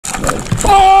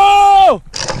go!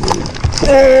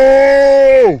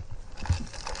 Oh!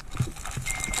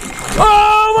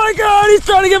 Oh my God, he's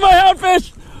trying to get my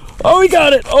outfish. Oh, he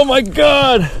got it. Oh my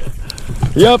God.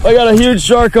 Yep, I got a huge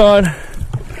shark on.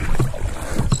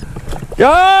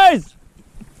 Guys!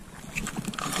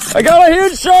 I got a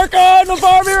huge shark on the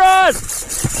Barbie Rod.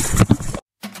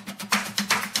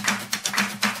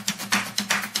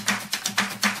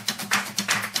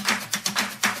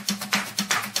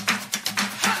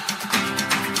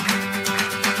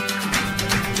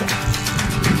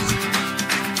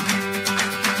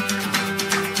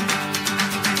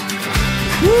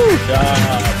 Woo!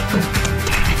 Job.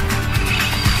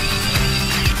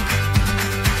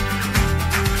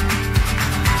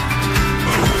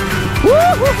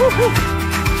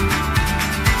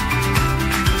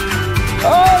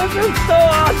 Oh, this is so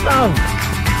awesome!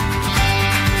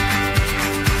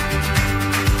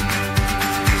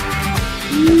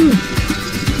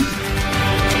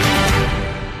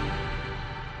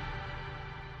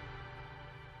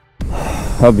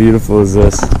 How beautiful is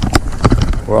this?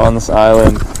 We're on this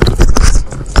island.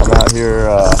 I'm out here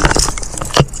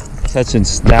catching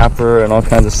snapper and all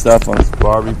kinds of stuff on this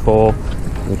Barbie pole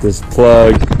with this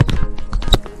plug.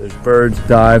 There's birds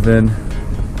diving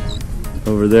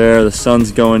over there. The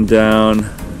sun's going down.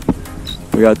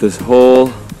 We got the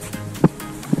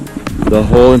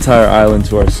whole entire island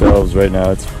to ourselves right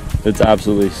now. It's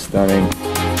absolutely stunning.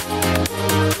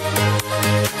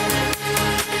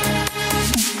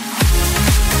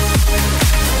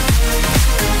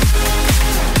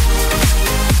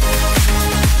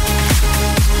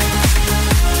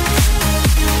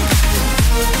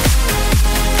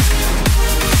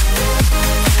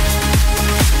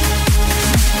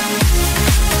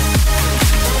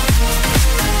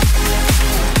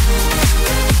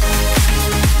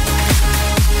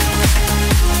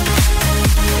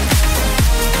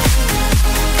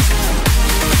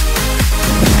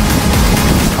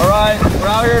 We're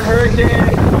out here in Hurricane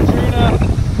Katrina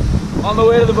on the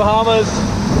way to the Bahamas.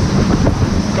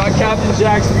 Got Captain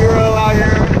Jack Spiro out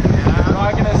here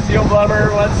rocking a seal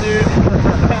blubber wetsuit.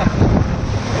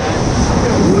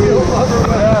 Seal blubber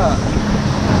wetsuit. Yeah.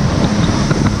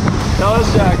 Tell us,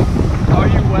 Jack, are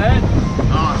you wet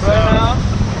right now?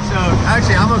 So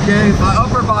actually I'm okay. My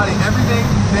upper body, everything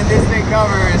that this thing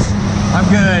covers, I'm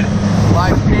good.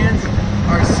 My pants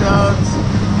are soaked.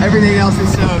 Everything else is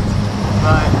soaked.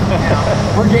 But, you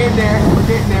know, we're getting there. We're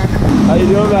getting there. How you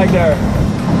doing back there?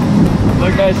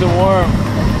 Look nice and warm.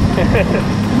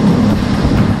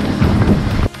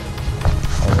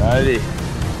 Alrighty.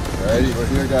 Alrighty, we're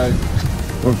here, guys.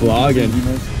 We're vlogging.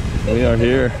 We are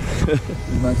here. This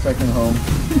is my second home.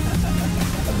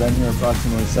 I've been here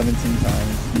approximately 17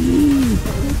 times. We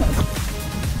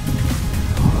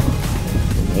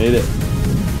made it.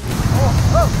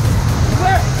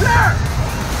 There!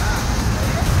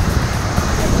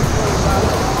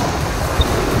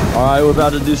 Alright, we're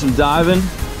about to do some diving.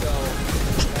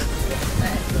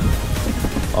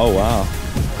 Oh wow.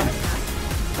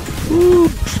 Woo.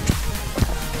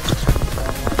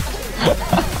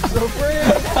 So brave!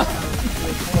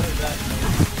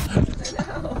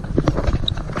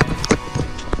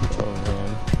 Oh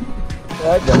man.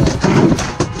 That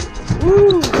guy.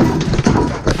 Woo.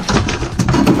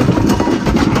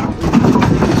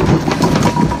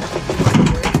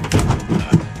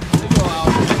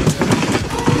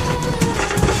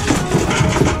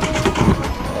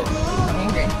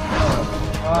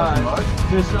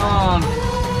 Fish on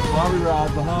Barbie Rod,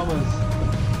 Bahamas.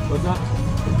 What's up?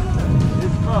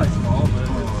 It's probably small, but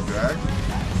Drag? I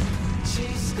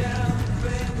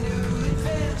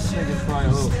think it's probably a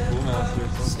little schoolmaster or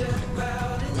something.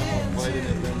 Fighting it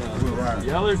in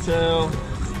yellowtail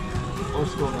or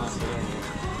schoolmaster.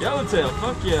 Yellowtail,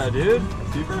 fuck yeah, dude.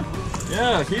 Keeper?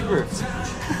 Yeah, keeper.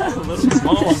 A little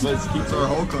small one, but it's keeper. It's our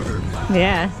whole cooker.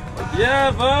 Yeah.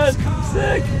 Yeah, bud.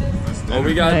 Sick. Oh,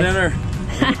 we got dinner.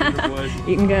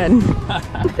 Eating good.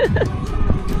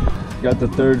 Got the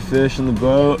third fish in the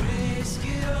boat.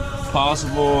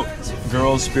 Possible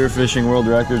girls spearfishing world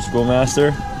record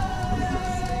schoolmaster.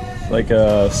 Like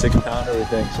a 6-pounder, we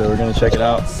think. So we're gonna check it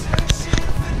out.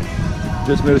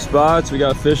 Just moved spots. We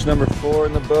got fish number 4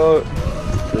 in the boat.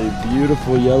 A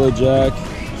beautiful yellow jack.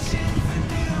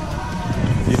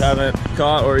 If you haven't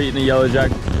caught or eaten a yellow jack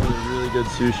before, it's really good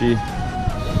sushi.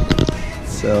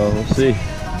 So we'll see.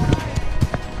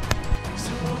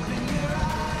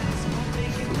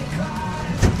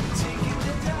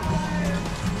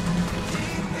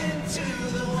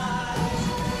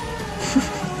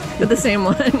 But the same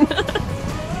one. I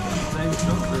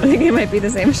think it might be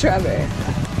the same strawberry.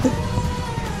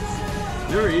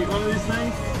 You ever eat one of these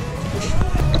things?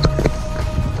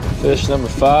 Fish number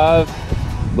 5.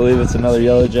 I believe it's another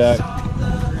yellowjack.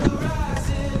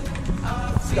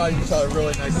 Scotty just shot a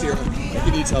really nice deer.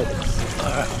 He needs help.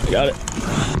 Alright, got it.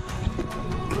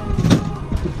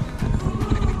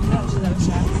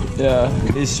 Yeah,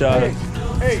 he's shot it.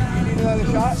 Hey, you need another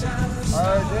shot? It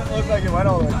didn't look like it went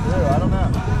all the way through. I don't know.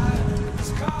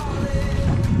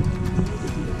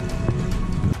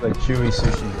 Like chewy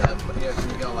sushi. Yeah, so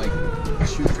you got like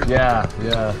shoot. Yeah.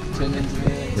 Tendons and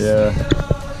everything. Yeah.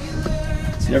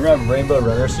 You ever have rainbow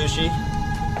runner sushi? I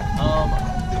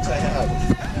think I have.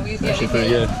 Actually pretty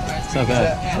good. It's not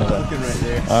bad. Looking right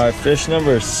there. Alright, fish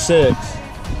number 6.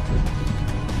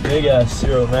 Big ass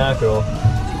zero mackerel.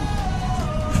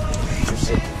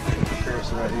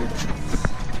 Right here.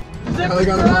 They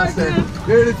got a monster.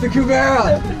 Dude, it's the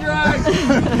Cubera.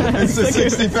 It's the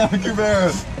 60-pound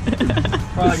Cubera.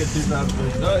 Probably like a 2-pound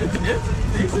fish. No, it's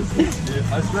decent fish, dude.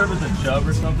 I swear if it's a chub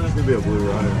or something. It's gonna be a blue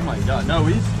runner. Oh my god, no,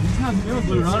 he's not doing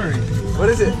blue runner. What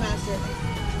is it?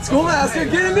 Schoolmaster,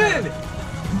 get him in!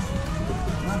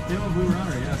 Not doing blue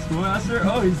runner, yeah. Schoolmaster?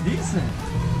 Oh, he's decent.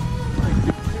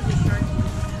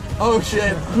 Oh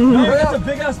shit. No, that's a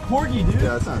big ass porgy, dude.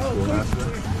 Yeah, it's not Schoolmaster.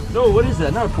 No, what is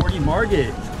that? Not a porgy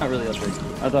margate. Not really that big.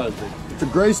 I thought it was big. It's a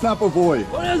gray snapper boy.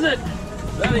 What is it?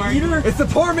 Is that an eater? It's the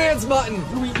poor man's mutton.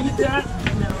 Do we eat that?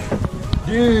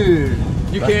 Dude.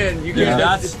 You can. Yeah,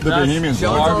 that's the Bohemian.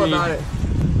 Show us all about it.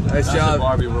 Nice that's job. a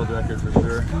Barbie world record for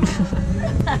sure.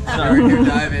 Sorry, you're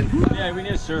diving. Yeah, we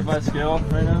need a certified scale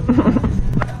right now.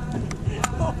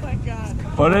 Oh my god.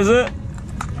 What is it?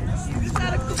 You just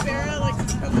had a Cubera like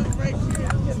come right here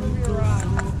and hit me a rock.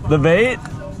 The bait?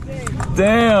 So big.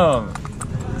 Damn.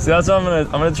 See, that's what I'm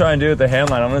gonna try and do with the hand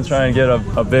line. I'm gonna try and get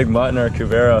a big mutton or a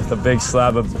Cubera with a big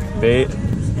slab of bait.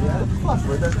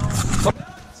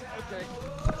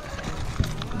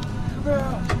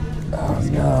 Oh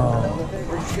no.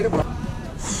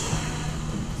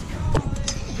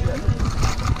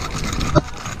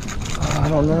 I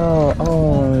don't know.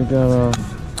 Oh my god.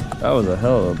 That was a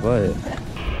hell of a bite.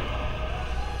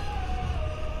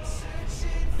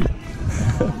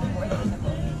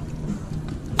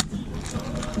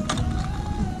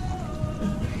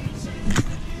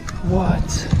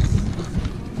 What?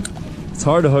 It's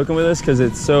hard to hook him with this because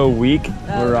it's so weak,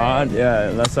 the rod. Right. Yeah,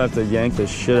 unless I have to yank the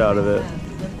shit out of it.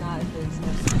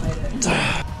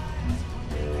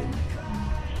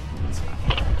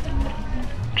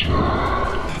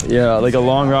 Yeah, like a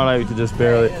long rod, I could just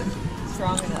barely.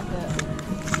 Strong enough.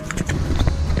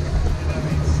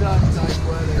 Such nice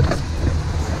weather.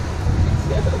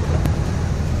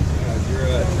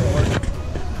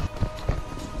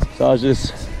 So I was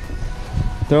just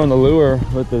throwing the lure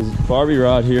with this Barbie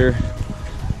rod here,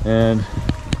 and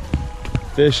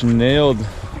fish nailed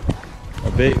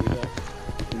a bait. We got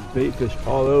these bait fish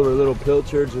all over, little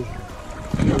pilchards,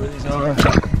 whatever these are.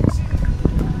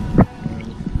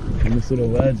 On this little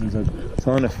ledge, there's a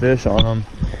ton of fish on them,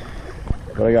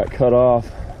 but I got cut off,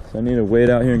 so I need to wait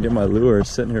out here and get my lure. It's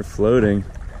sitting here floating.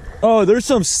 Oh, there's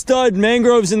some stud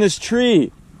mangroves in this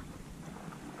tree.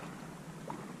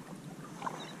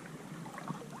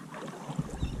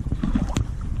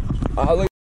 Look.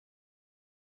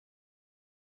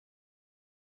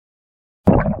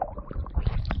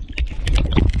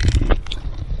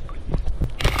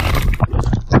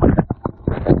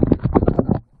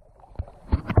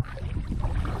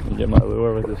 Get my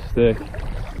lure with a stick.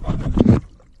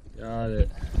 Got it.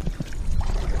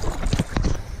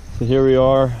 So here we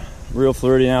are, Real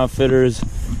Floridian Outfitters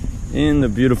in the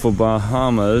beautiful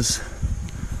Bahamas,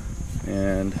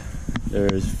 and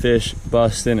there's fish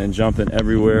busting and jumping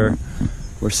everywhere.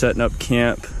 We're setting up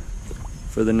camp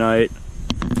for the night.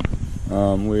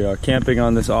 We are camping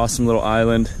on this awesome little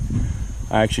island.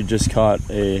 I actually just caught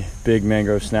a big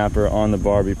mangrove snapper on the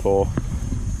Barbie pole.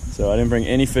 So I didn't bring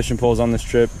any fishing poles on this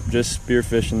trip, just spear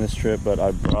fishing this trip, but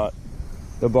I brought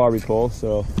the Barbie pole.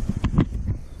 So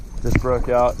just broke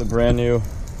out the brand new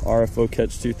RFO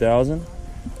Catch 2000.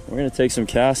 We're gonna take some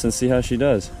casts and see how she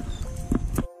does.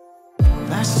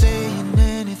 Not saying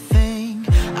anything,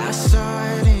 I saw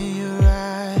it in your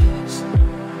eyes.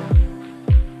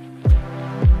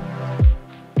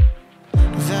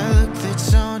 That look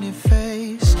that's on your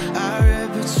face, I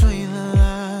read between the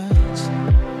lines.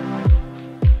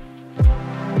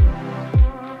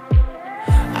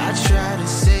 I try to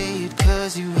say it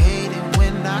cause you hate it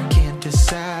when I can't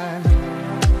decide.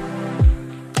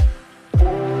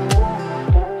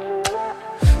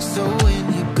 So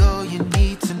when you go, you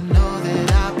need to know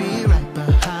that I'll be right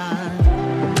behind.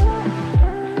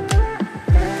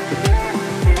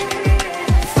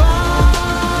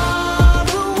 Far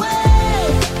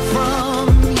away from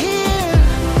here,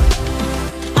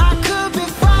 I could be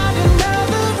finding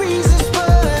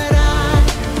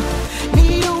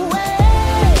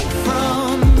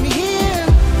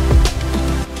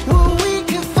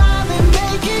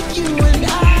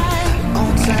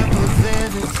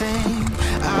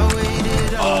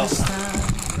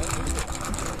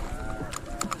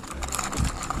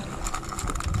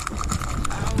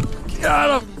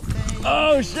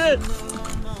Oh shit!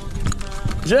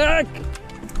 Jack!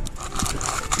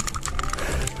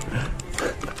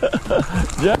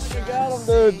 Jack, you got him,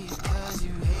 dude.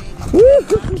 Woo!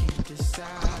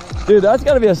 Dude, that's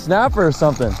gotta be a snapper or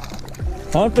something.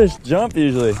 Houndfish jump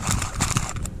usually.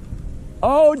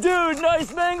 Oh, dude,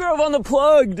 nice mangrove on the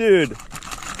plug, dude.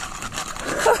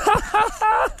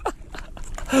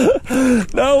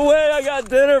 No way, I got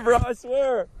dinner, bro, I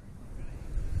swear.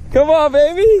 Come on,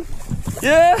 baby.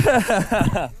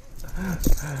 Yeah.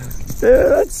 Dude,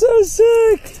 that's so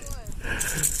sick.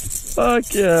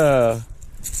 Fuck yeah.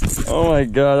 Oh my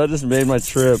God, that just made my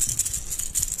trip.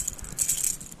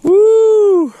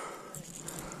 Woo.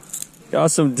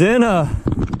 Got some dinner.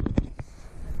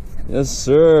 Yes,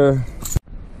 sir.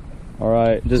 All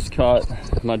right, just caught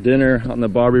my dinner on the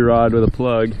Barbie Rod with a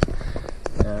plug.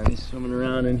 And he's swimming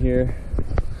around in here.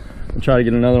 I'll try to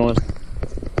get another one.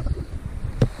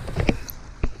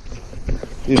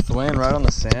 He's filleting right on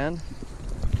the sand.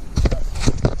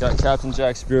 Got Captain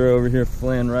Jack Spear over here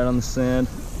filleting right on the sand.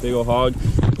 Big ol' hog.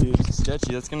 Dude, it's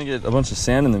sketchy. That's gonna get a bunch of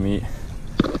sand in the meat.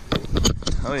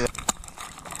 Oh yeah.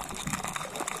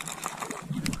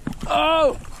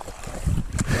 Oh!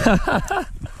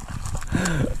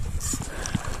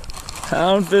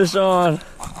 Houndfish on.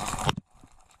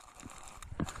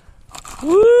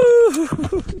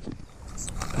 Woo!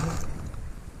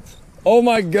 Oh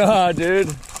my God, dude.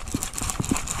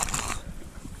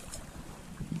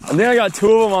 I think I got 2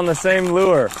 of them on the same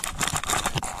lure.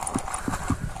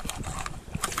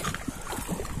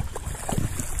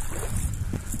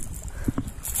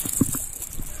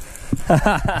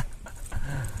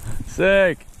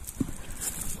 Sick.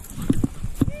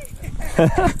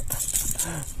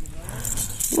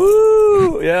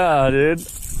 Woo! Yeah, dude.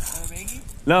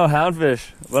 No,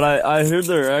 houndfish. But I heard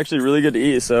they're actually really good to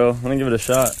eat, so I'm gonna give it a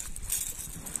shot.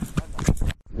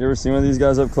 You ever seen one of these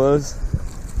guys up close?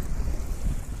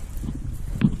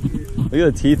 Look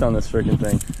at the teeth on this freaking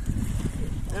thing.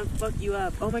 That'll fuck you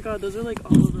up. Oh my God, those are like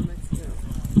all over Mexico.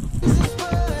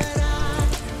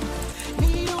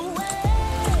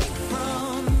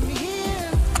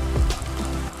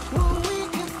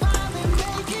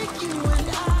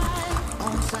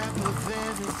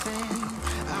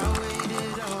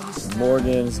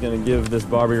 Morgan's gonna give this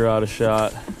Barbie Rod a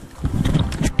shot.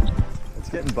 It's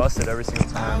getting busted every single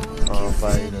time if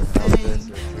I either pound this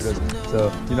or shoot it. So,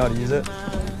 do you know how to use it?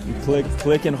 You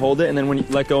click and hold it, and then when you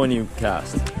let go and you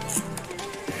cast.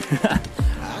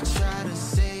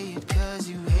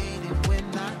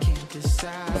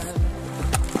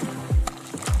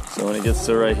 So when it gets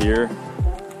to right here,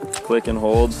 click and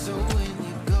hold,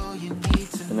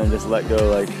 and then just let go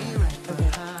like.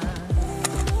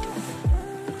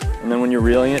 And then when you're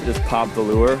reeling it, just pop the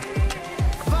lure.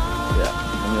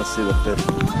 Yeah, and you'll see the fish.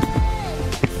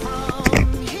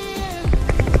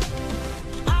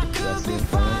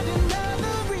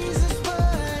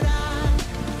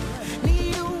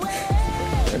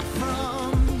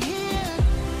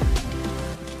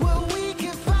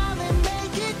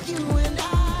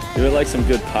 Give it like some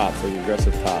good pops, like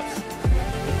aggressive pops.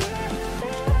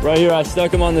 Right here, I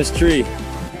stuck him on this tree.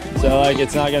 So like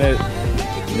it's not gonna,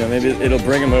 you know, maybe it'll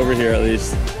bring him over here at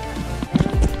least.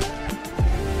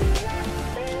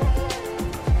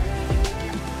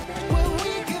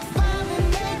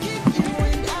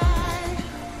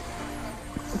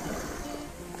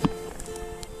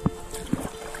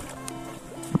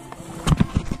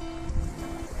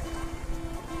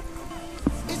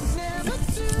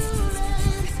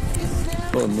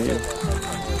 Oh man.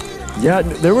 Yeah,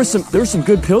 there were some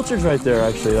good pilchards right there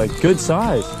actually, like good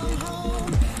size.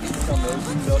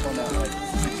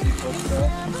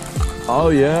 Oh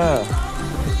yeah.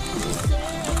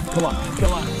 Come on,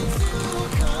 come on.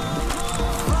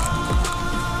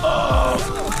 Oh.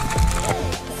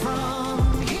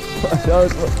 that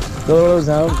was one of those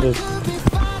houndfish.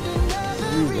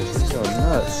 Dude, this is so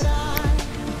nuts.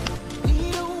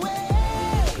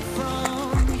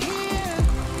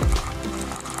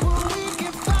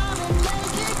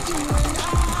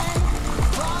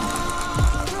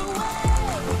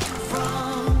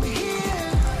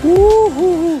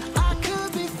 Woo-hoo-hoo.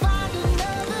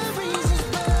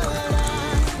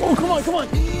 Oh, come on, come on.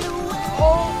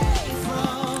 Oh.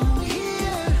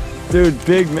 Dude,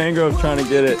 big mangrove trying to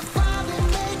get it.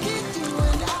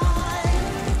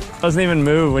 Doesn't even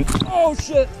move when. Oh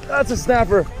shit, that's a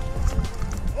snapper.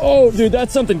 Oh, dude,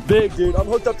 that's something big, dude. I'm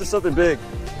hooked up to something big.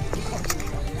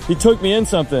 He took me in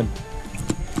something.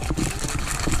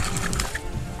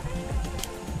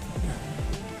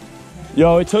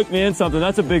 Yo, it took me in something.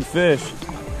 That's a big fish.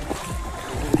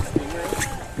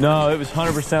 No, it was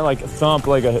 100% like a thump,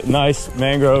 like a nice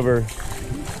mangrover.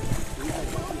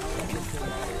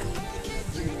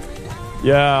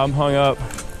 Yeah, I'm hung up.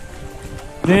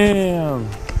 Damn.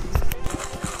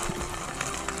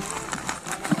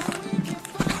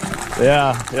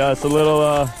 Yeah, it's a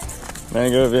little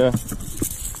mangrove, yeah.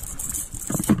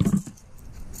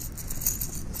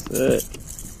 That's it.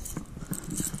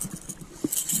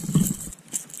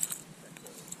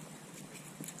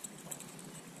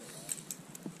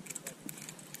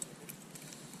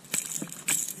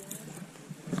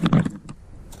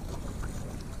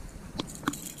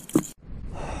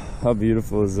 How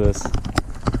beautiful is this?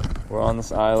 We're on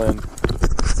this island.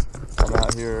 I'm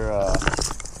out here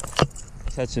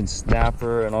catching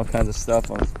snapper and all kinds of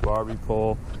stuff on this Barbie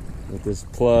pole with this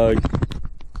plug.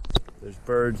 There's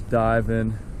birds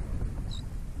diving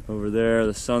over there.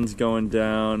 The sun's going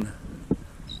down.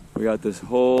 We got the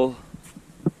whole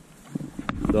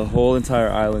entire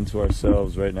island to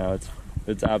ourselves right now.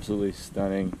 It's absolutely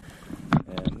stunning.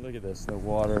 And look at this, the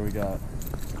water. We got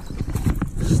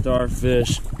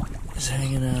starfish is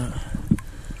hanging out.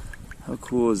 How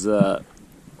cool is that?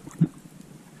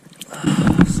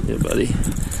 See it, buddy.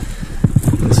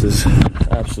 This is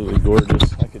absolutely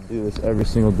gorgeous. I could do this every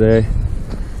single day.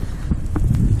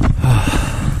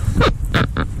 I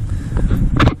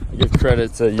give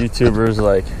credit to YouTubers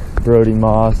like Brody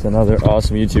Moss and other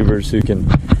awesome YouTubers who can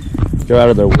go out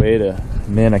of their way to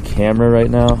man a camera right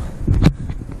now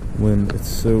when it's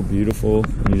so beautiful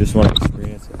and you just want to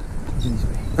experience it.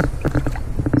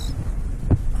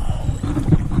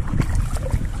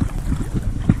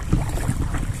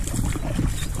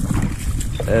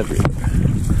 Everywhere.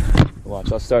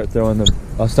 Watch, I'll start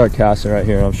casting right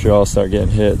here and I'm sure I'll start getting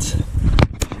hits.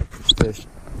 Fish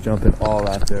jumping all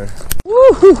out there.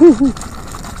 Woo-hoo-hoo-hoo.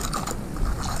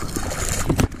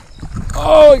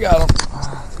 Oh, I got him.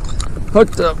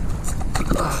 Hooked up.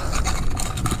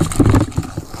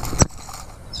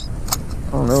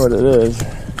 I don't know what it is.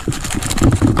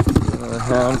 Another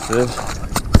houndfish.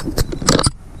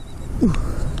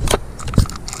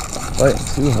 Fighting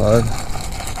too hard.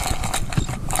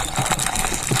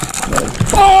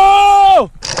 Oh!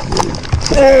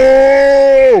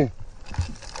 Oh!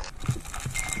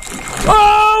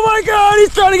 Oh my God!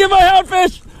 He's trying to get my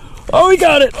houndfish. Oh, we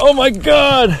got it! Oh my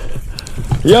God!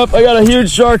 Yep, I got a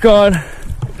huge shark on.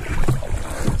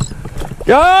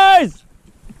 Guys!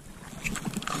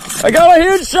 I got a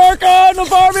huge shark on the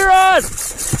Barbie Rod!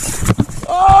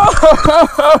 Oh!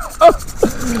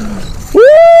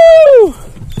 Woo!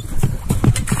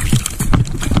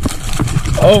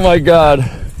 Oh my God.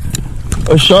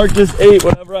 A shark just ate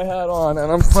whatever I had on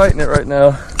and I'm fighting it right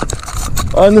now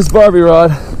on this Barbie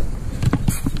Rod.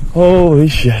 Holy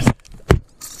shit.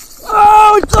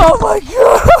 Oh my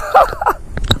God!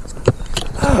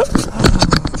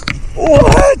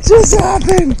 What just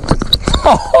happened?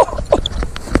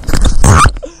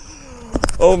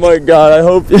 Oh my God, I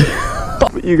hope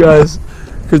you guys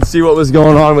could see what was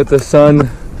going on with the sun.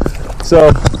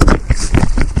 So,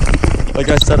 like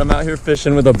I said, I'm out here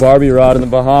fishing with a Barbie Rod in the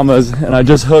Bahamas and I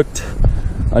just hooked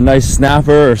a nice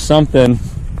snapper or something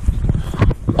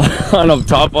on a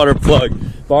topwater plug.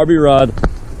 Barbie Rod,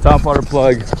 topwater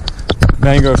plug,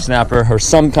 mangrove snapper or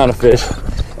some kind of fish.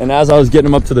 And as I was getting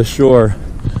him up to the shore,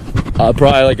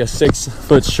 probably like a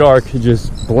 6-foot shark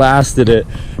just blasted it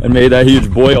and made that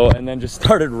huge boil and then just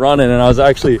started running, and I was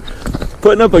actually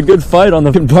putting up a good fight on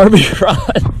the Barbie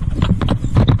Rod.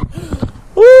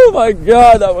 Oh my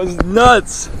God, that was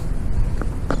nuts.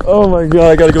 Oh my God,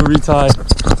 I gotta go retie.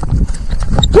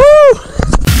 Woo!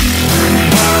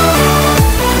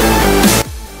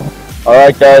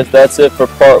 Alright guys, that's it for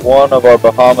part 1 of our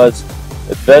Bahamas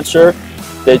adventure.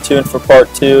 Stay tuned for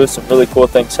part 2. Some really cool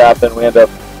things happen. We end up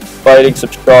fighting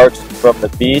some sharks from the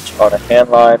beach on a hand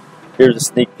line. Here's a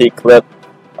sneak peek clip.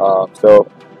 So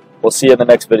we'll see you in the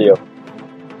next video.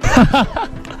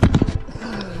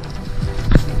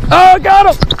 Oh,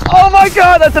 got him! Oh my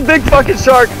God, that's a big fucking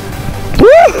shark. Woo!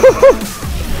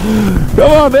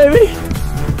 Come on, baby.